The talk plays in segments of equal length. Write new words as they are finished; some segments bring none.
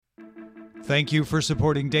Thank you for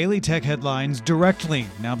supporting Daily Tech Headlines directly.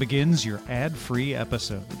 Now begins your ad-free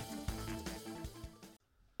episode.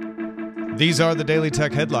 These are the Daily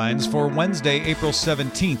Tech Headlines for Wednesday, April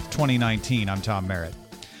 17th, 2019. I'm Tom Merritt.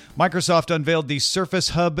 Microsoft unveiled the Surface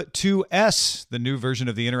Hub 2S, the new version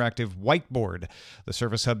of the interactive whiteboard. The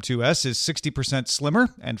Surface Hub 2S is 60% slimmer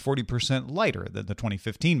and 40% lighter than the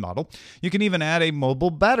 2015 model. You can even add a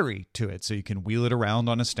mobile battery to it, so you can wheel it around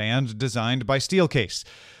on a stand designed by Steelcase.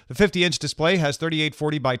 The 50-inch display has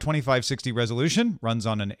 3840 by 2560 resolution, runs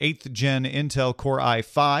on an 8th Gen Intel Core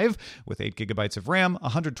i5 with 8 gigabytes of RAM,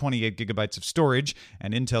 128 gigabytes of storage,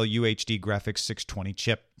 and Intel UHD Graphics 620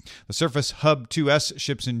 chip. The Surface Hub 2S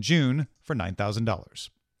ships in June for $9,000.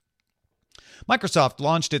 Microsoft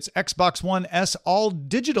launched its Xbox One S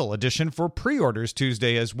All-Digital Edition for pre-orders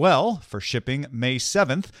Tuesday as well, for shipping May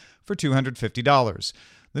 7th for $250.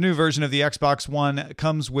 The new version of the Xbox One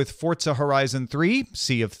comes with Forza Horizon 3,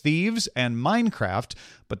 Sea of Thieves, and Minecraft,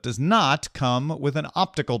 but does not come with an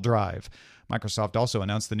optical drive. Microsoft also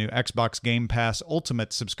announced the new Xbox Game Pass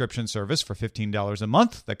Ultimate subscription service for $15 a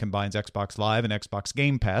month that combines Xbox Live and Xbox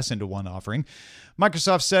Game Pass into one offering.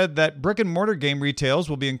 Microsoft said that brick-and-mortar game retailers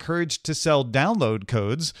will be encouraged to sell download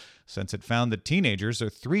codes, since it found that teenagers are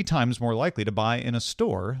 3 times more likely to buy in a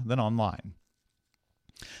store than online.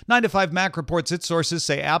 9to5Mac reports its sources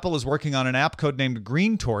say Apple is working on an app codenamed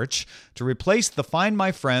Green Torch to replace the Find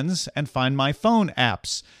My Friends and Find My Phone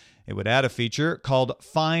apps. It would add a feature called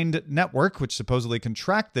Find Network, which supposedly can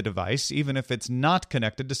track the device even if it's not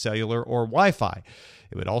connected to cellular or Wi-Fi.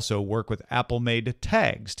 It would also work with Apple-made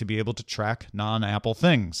tags to be able to track non-Apple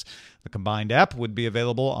things. The combined app would be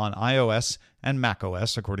available on iOS and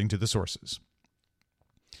macOS, according to the sources.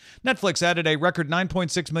 Netflix added a record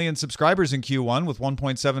 9.6 million subscribers in Q1, with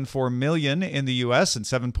 1.74 million in the U.S. and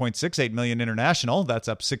 7.68 million international. That's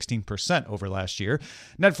up 16% over last year.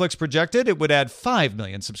 Netflix projected it would add 5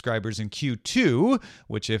 million subscribers in Q2,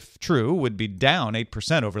 which, if true, would be down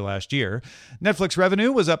 8% over last year. Netflix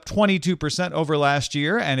revenue was up 22% over last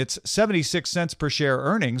year, and its 76 cents per share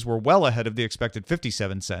earnings were well ahead of the expected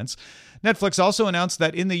 57 cents. Netflix also announced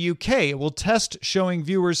that in the UK, it will test showing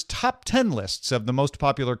viewers top 10 lists of the most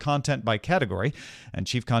popular content by category, and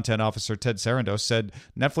Chief Content Officer Ted Sarandos said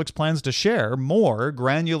Netflix plans to share more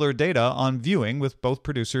granular data on viewing with both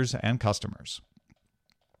producers and customers.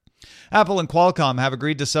 Apple and Qualcomm have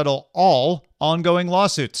agreed to settle all ongoing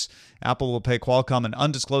lawsuits. Apple will pay Qualcomm an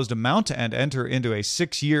undisclosed amount and enter into a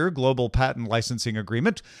 6-year global patent licensing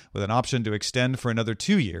agreement with an option to extend for another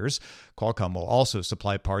 2 years. Qualcomm will also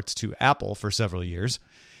supply parts to Apple for several years.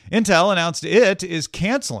 Intel announced it is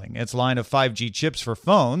canceling its line of 5G chips for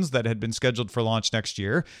phones that had been scheduled for launch next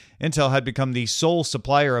year. Intel had become the sole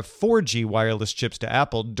supplier of 4G wireless chips to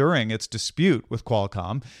Apple during its dispute with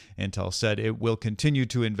Qualcomm. Intel said it will continue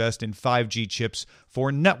to invest in 5G chips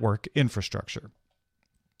for network infrastructure.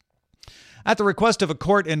 At the request of a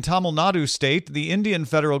court in Tamil Nadu state, the Indian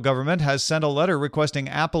federal government has sent a letter requesting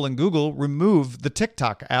Apple and Google remove the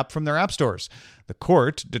TikTok app from their app stores. The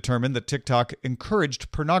court determined that TikTok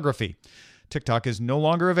encouraged pornography. TikTok is no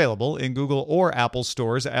longer available in Google or Apple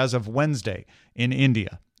stores as of Wednesday in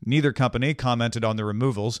India. Neither company commented on the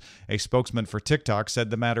removals. A spokesman for TikTok said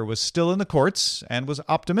the matter was still in the courts and was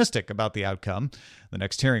optimistic about the outcome. The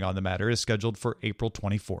next hearing on the matter is scheduled for April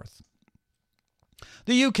 24th.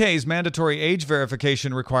 The UK's mandatory age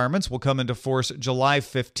verification requirements will come into force July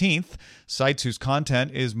 15th. Sites whose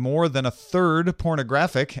content is more than a third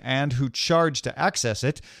pornographic and who charge to access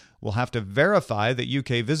it will have to verify that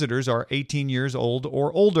UK visitors are 18 years old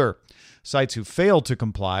or older. Sites who fail to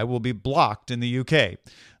comply will be blocked in the UK.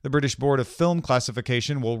 The British Board of Film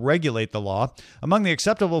Classification will regulate the law. Among the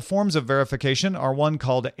acceptable forms of verification are one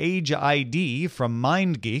called Age ID from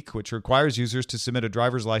MindGeek, which requires users to submit a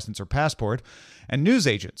driver's license or passport, and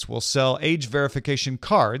newsagents will sell age verification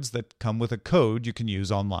cards that come with a code you can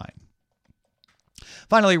use online.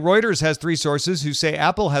 Finally, Reuters has 3 sources who say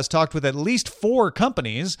Apple has talked with at least 4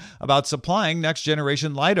 companies about supplying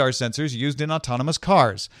next-generation LiDAR sensors used in autonomous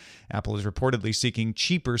cars. Apple is reportedly seeking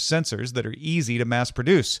cheaper sensors that are easy to mass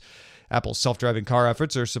produce. Apple's self-driving car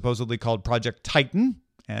efforts are supposedly called Project Titan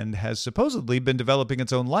and has supposedly been developing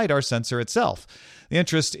its own LiDAR sensor itself. The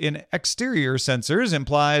interest in exterior sensors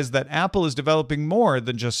implies that Apple is developing more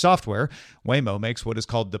than just software. Waymo makes what is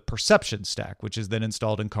called the Perception Stack, which is then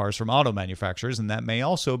installed in cars from auto manufacturers, and that may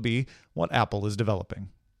also be what Apple is developing.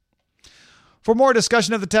 For more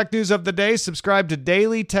discussion of the tech news of the day, subscribe to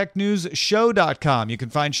dailytechnewsshow.com. You can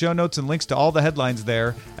find show notes and links to all the headlines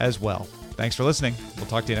there as well. Thanks for listening. We'll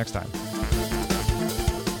talk to you next time.